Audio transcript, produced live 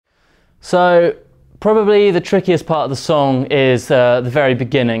So probably the trickiest part of the song is the very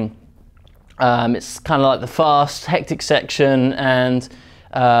beginning. It's kind of like the fast, hectic section, and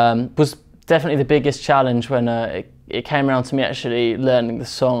was definitely the biggest challenge when it came around to me actually learning the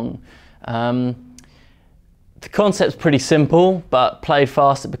song. The concept's pretty simple, but played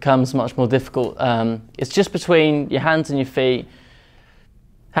fast it becomes much more difficult. It's just between your hands and your feet.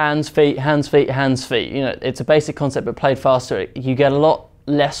 Hands, feet, hands, feet, hands, feet. You know, it's a basic concept, but played faster, you get a lot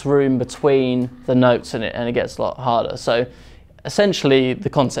less room between the notes and it gets a lot harder. So essentially the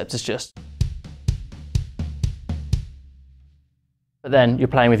concept is just, but then you're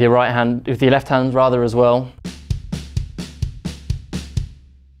playing with your right hand, with your left hand rather as well.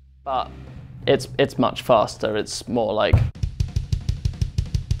 But it's much faster. It's more like,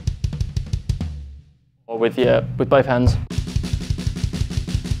 or with both hands.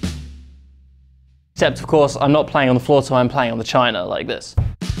 Except of course I'm not playing on the floor toe, I'm playing on the china like this.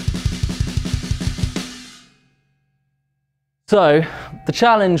 So the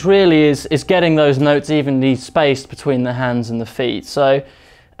challenge really is getting those notes evenly spaced between the hands and the feet. So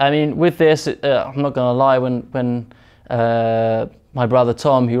I mean with this, I'm not gonna lie, when my brother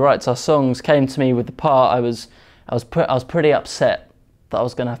Tom, who writes our songs, came to me with the part, I was pretty upset that I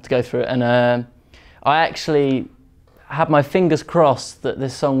was gonna have to go through it, and I actually had my fingers crossed that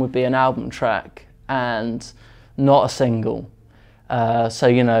this song would be an album track and not a single. So,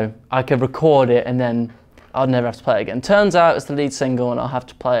 you know, I could record it and then I'd never have to play it again. Turns out it's the lead single and I'll have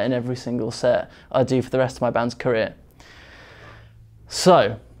to play it in every single set I do for the rest of my band's career.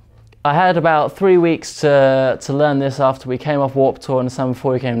 So, I had about 3 weeks to learn this after we came off Warped Tour and the summer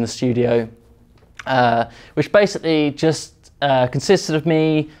before we came in the studio, which basically just consisted of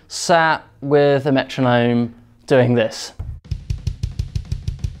me sat with a metronome doing this.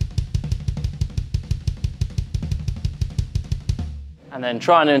 And then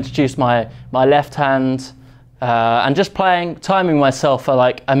trying to introduce my left hand and just timing myself for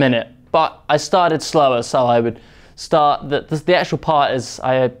like a minute. But I started slower, so I would start, the actual part is,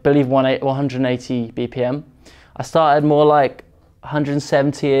 I believe, 180 BPM. I started more like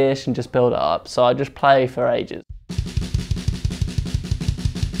 170-ish and just build it up. So I just play for ages.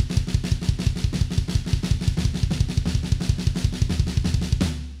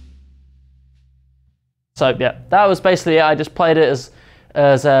 So yeah, that was basically it. I just played it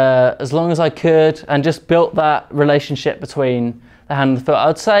as long as I could and just built that relationship between the hand and the foot. I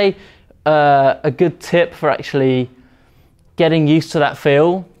would say a good tip for actually getting used to that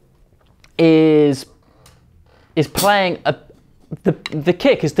feel is playing the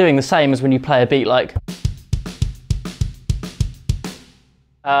kick is doing the same as when you play a beat, like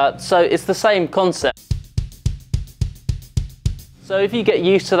so it's the same concept. So if you get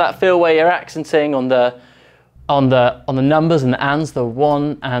used to that feel where you're accenting on the numbers and the ands, the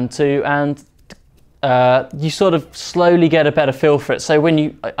 1 and 2, and you sort of slowly get a better feel for it. So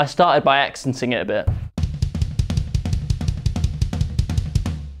I started by accenting it a bit,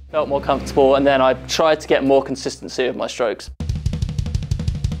 felt more comfortable, and then I tried to get more consistency with my strokes.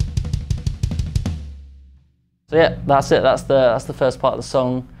 So yeah, that's it. That's the first part of the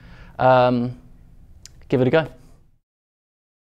song. Give it a go.